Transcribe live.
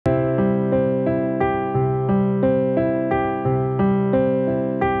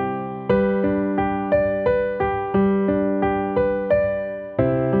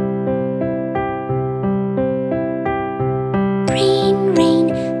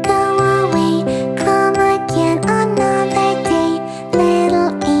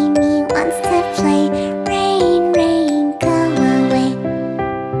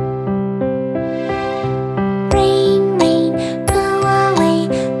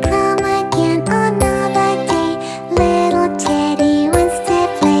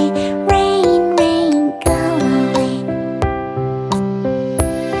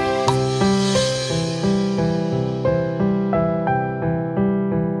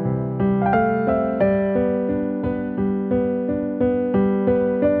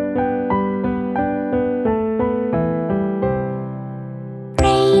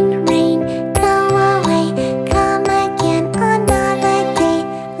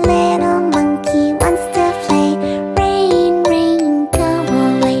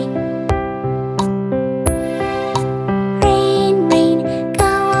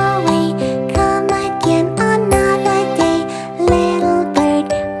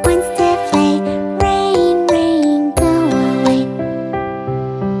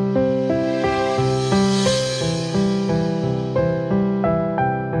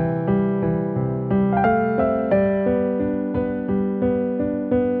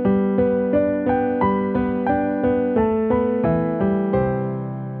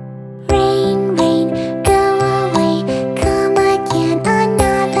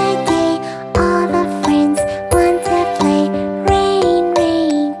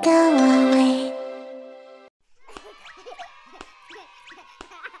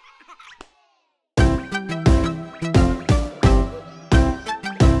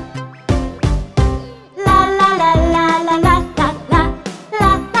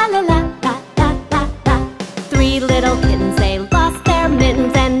little kittens, they lost their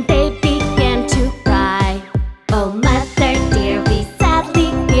mittens and they began to cry. Oh mother dear, we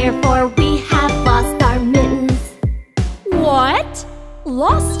sadly fear, for we have lost our mittens. What?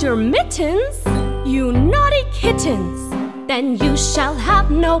 Lost your mittens? You naughty kittens! Then you shall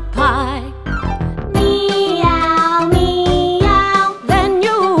have no pie. Meow, meow. Then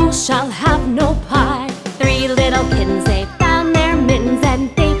you shall have no pie. Three little kittens, they found their mittens and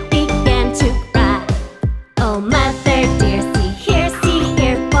they began to cry. Oh mother dear, see here,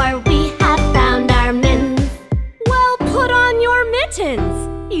 for we have found our mittens. Well, put on your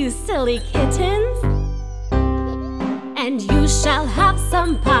mittens, you silly kittens, and you shall have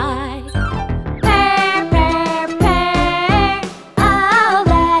some pie. Purr, purr, purr. Oh,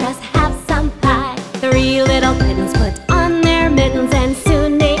 let us have some pie. Three little kittens put on their mittens and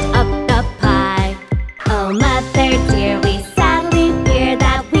soon ate up the pie. Oh mother dear, we sadly fear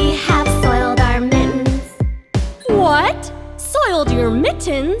that we have soiled our mittens. What? Soiled your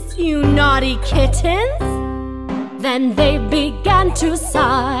mittens, you naughty kittens? Then they began to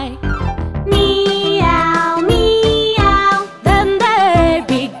sigh. Meow, meow. Then they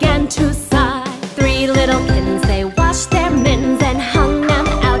began to sigh. Three little kittens, they washed their mittens and hung them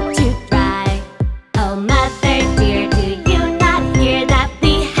out to dry. Oh mother dear, do you not hear that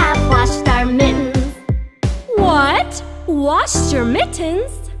we have washed our mittens? What? Washed your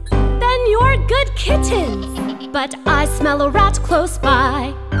mittens? Then you're good kittens. But I smell a rat close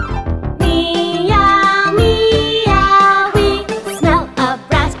by. Meow, meow, we smell a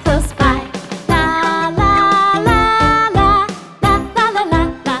rat close by. La la la la, la la la la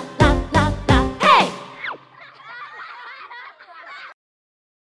la la la la. Hey!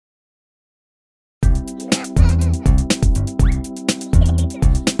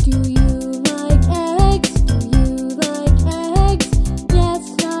 Do you like eggs? Do you like eggs? Yes,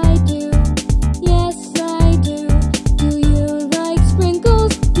 I do. Yes, I do. Do you like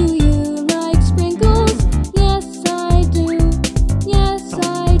sprinkles? Do you like sprinkles?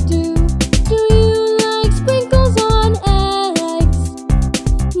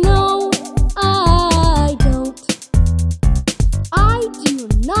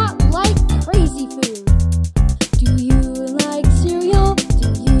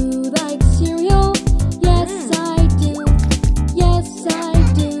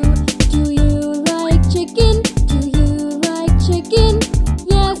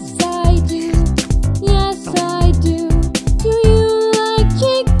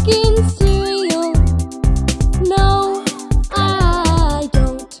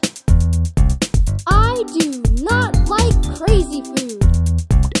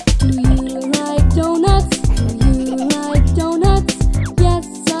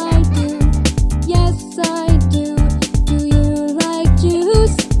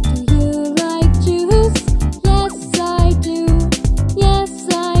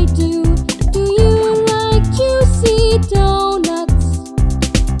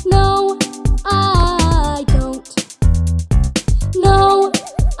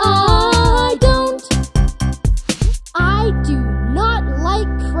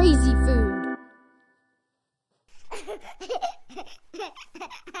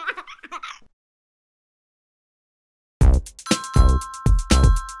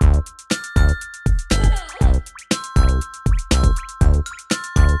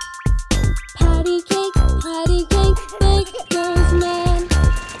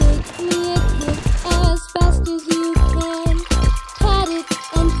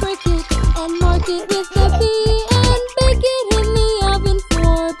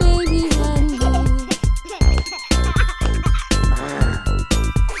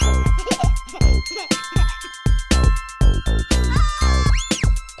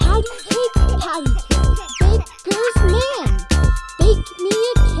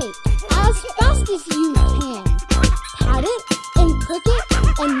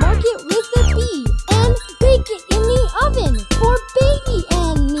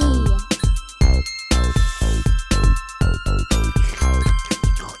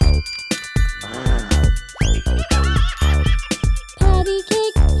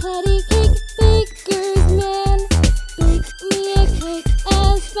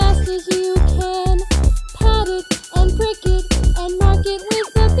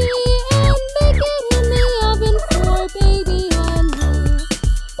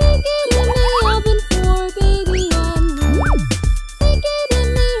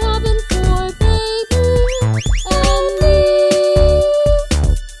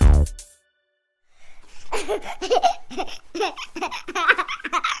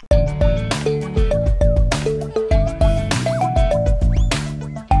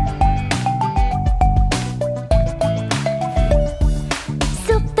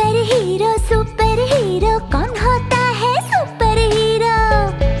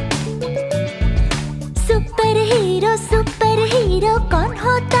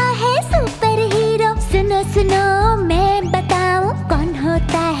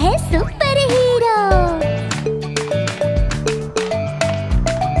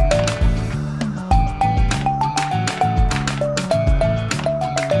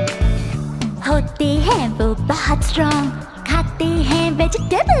 होते हैं वो बहुत strong, खाते हैं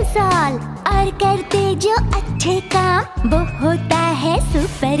vegetables all, और करते जो अच्छे काम वो होता है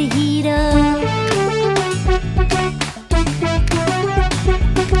सुपर हीरो।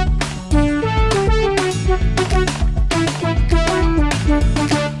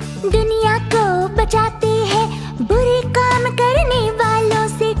 दुनिया को बचाते हैं बुरे काम करने वालों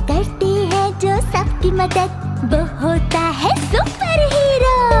से, करते हैं जो सबकी मदद वो होता है सुपर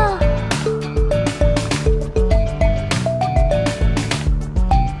हीरो।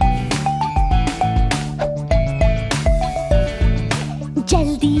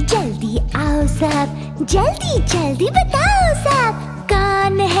 जल्दी जल्दी आओ सब, जल्दी जल्दी बताओ सब,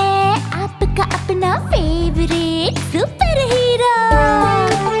 कौन है आपका अपना favourite super hero?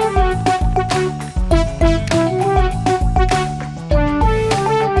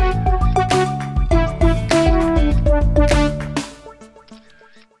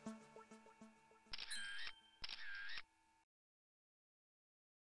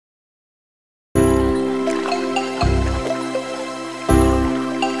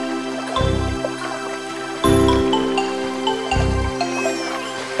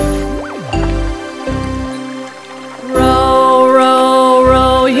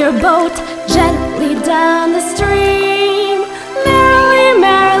 Boat gently down the stream. Merrily,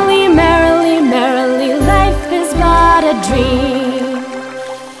 merrily, merrily, merrily, life is but a dream.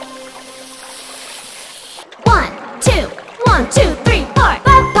 1, 2, 1, 2, 3, 4.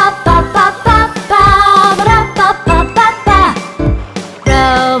 Ba ba ba ba ba ba ba ba ba ba ba.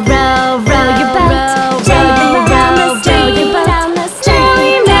 Row, row, row your boat gently down the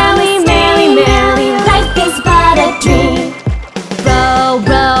stream. Merrily, merrily, merrily, life is but a dream. Row,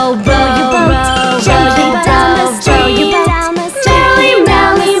 row, row your boat gently down the stream. Merrily,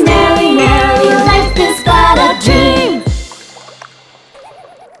 merrily, merrily, merrily, life is but a dream.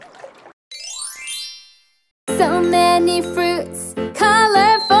 So many fruits,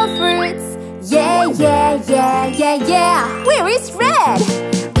 colorful fruits. Yeah, yeah, yeah, yeah, yeah. Where is red?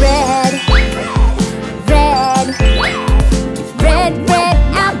 Red, red, red, red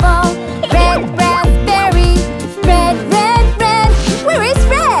apple, red raspberry, red, red, red. Where is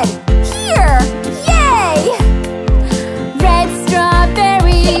red? Here! Yay! Red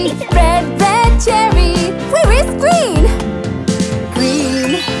strawberry, red, red cherry. Where is green?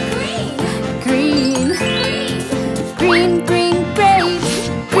 Green, green, green, green grape,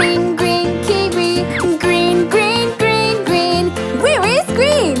 green, green kiwi, green, green, green, green. Where is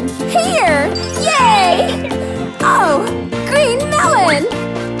green? Here! Yay! Oh, green melon.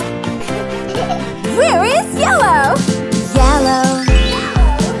 Where is yellow? Yellow,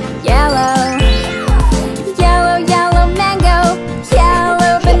 yellow, yellow, yellow mango,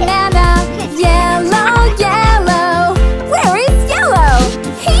 yellow banana, yellow, yellow. Where is yellow?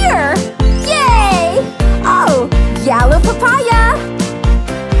 Here! Yay! Oh, yellow papaya.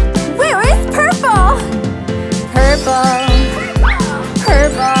 Where is purple? Purple,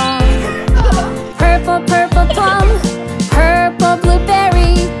 purple, purple, purple plum, purple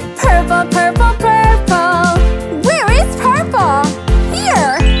blueberry, purple, purple, purple. Where is purple?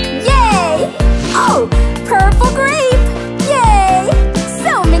 Here! Yay! Oh, purple grape! Yay!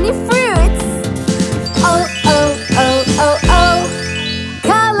 So many fruits! Oh, oh, oh, oh, oh!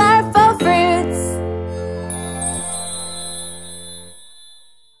 Colorful fruits!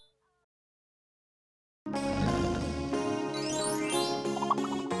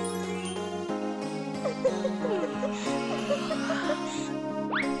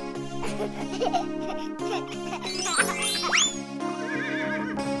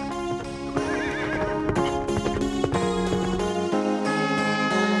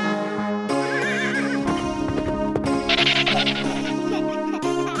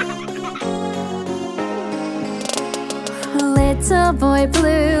 Little boy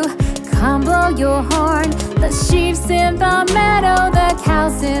blue, come blow your horn. The sheep's in the meadow, the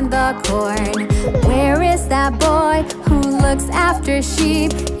cow's in the corn. Where is that boy who looks after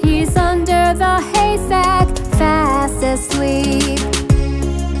sheep? He's under the haystack, fast asleep.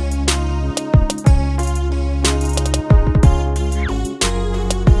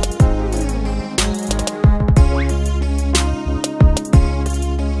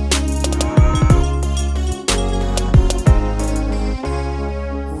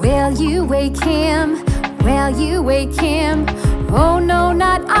 Will you wake him? Will you wake him? Oh no,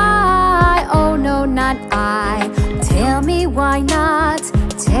 not I. Oh no, not I. Tell me why not?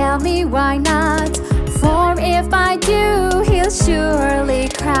 Tell me why not? For if I do, he'll surely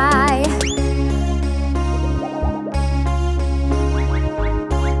cry.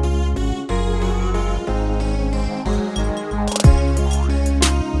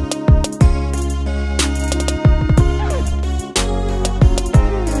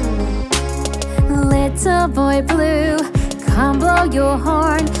 boy blue, come blow your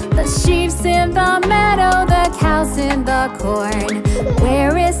horn. The sheep's in the meadow, the cow's in the corn.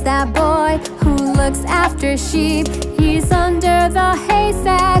 Where is that boy who looks after sheep? He's under the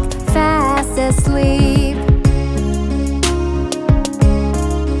haystack, fast asleep.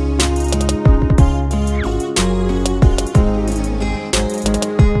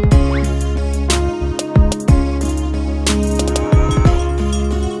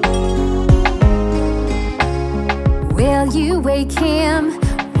 Will you wake him?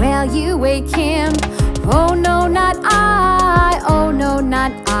 Will you wake him? Oh no, not I, oh no,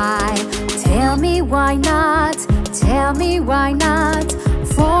 not I. Tell me why not, tell me why not.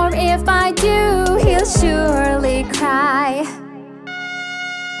 For if I do, he'll surely cry.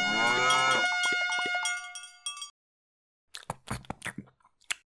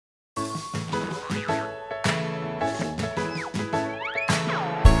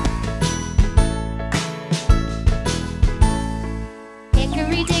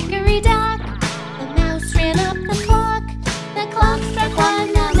 Hickory dickory dock, the mouse ran up the clock. The clock struck one,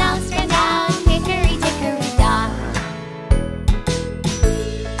 the mouse ran down. Hickory dickory dock.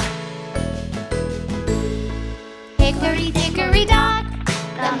 Hickory dickory dock,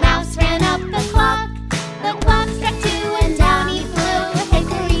 the mouse ran up the clock. The clock struck two and down he flew.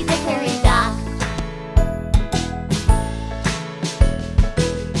 Hickory dickory dock.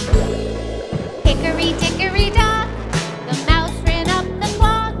 Hickory dickory dock, the mouse ran up the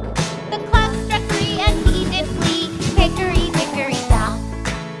clock. The clock struck three and he did flee. Hickory dickory dock.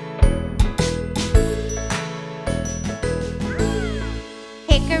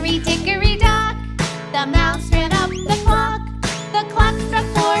 Hickory dickory dock, the mouse ran up the clock. The clock struck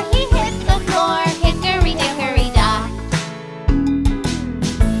four, he hit the floor. Hickory dickory dock.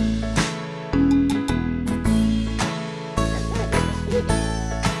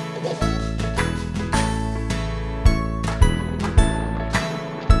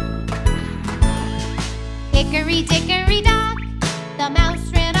 Hickory dickory dock, the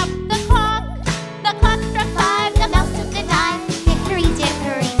mouse ran up the clock. The clock struck five, the mouse took a dive. Hickory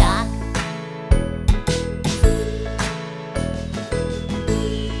dickory dock.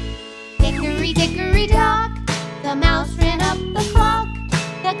 Hickory dickory dock, the mouse ran up the clock.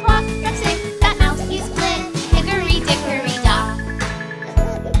 The clock struck six, that mouse he split. Hickory dickory dock.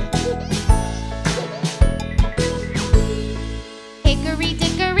 Hickory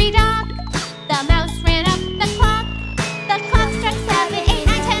dickory dock, the mouse ran up the clock. The clock struck 7, 8,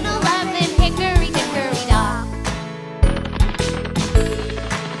 9, 10, 11. Hickory dickory dock.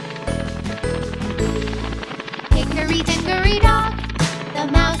 Hickory dickory dock, the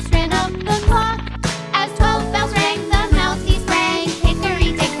mouse ran up the clock. As 12 bells rang, the mouse he sprang.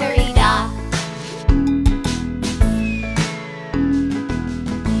 Hickory dickory dock.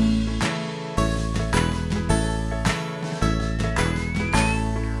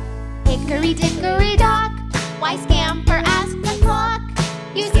 Hickory dickory dock, why scamper? Asked the clock.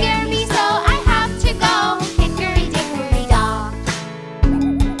 You scare me so I have to go. Hickory dickory dock.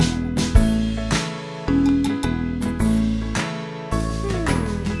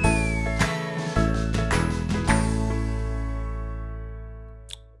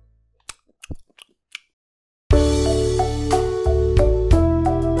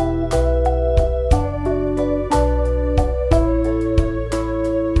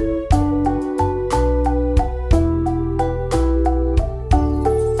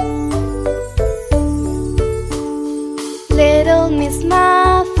 Little Miss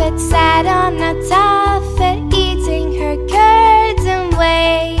Muffet sat on a tuffet, eating her curds and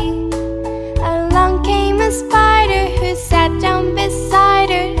whey. Along came a spider who sat down beside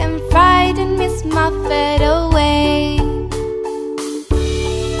her and frightened Miss Muffet away.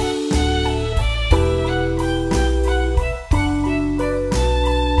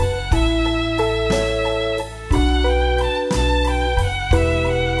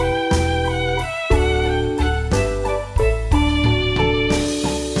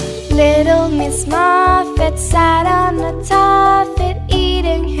 Little Miss Muffet sat on a tuffet,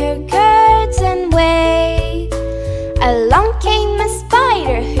 eating her curds and whey. Along came a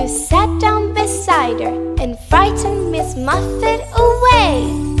spider who sat down beside her and frightened Miss Muffet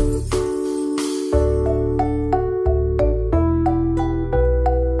away.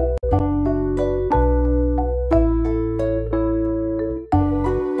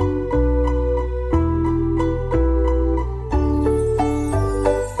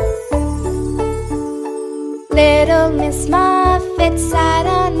 Little Miss Muffet sat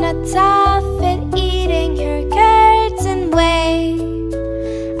on a tuffet, eating her curds and whey.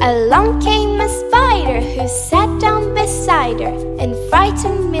 Along came a spider who sat down beside her and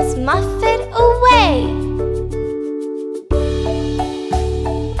frightened Miss Muffet away.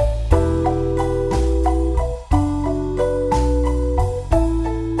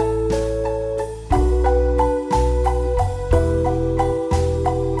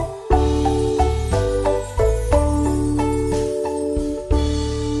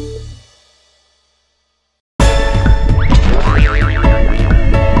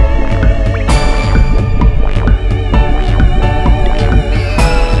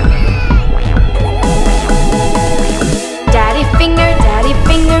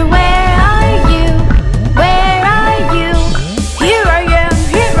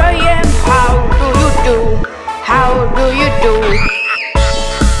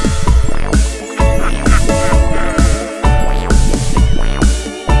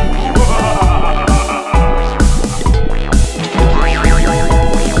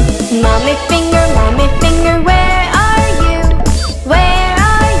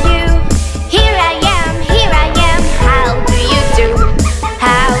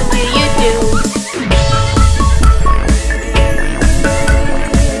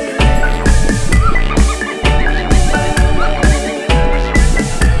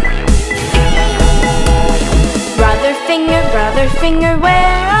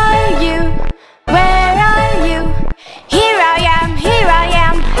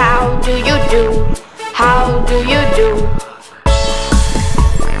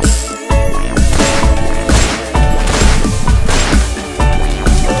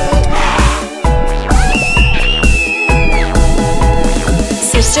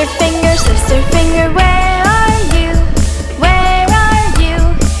 sister finger, wave.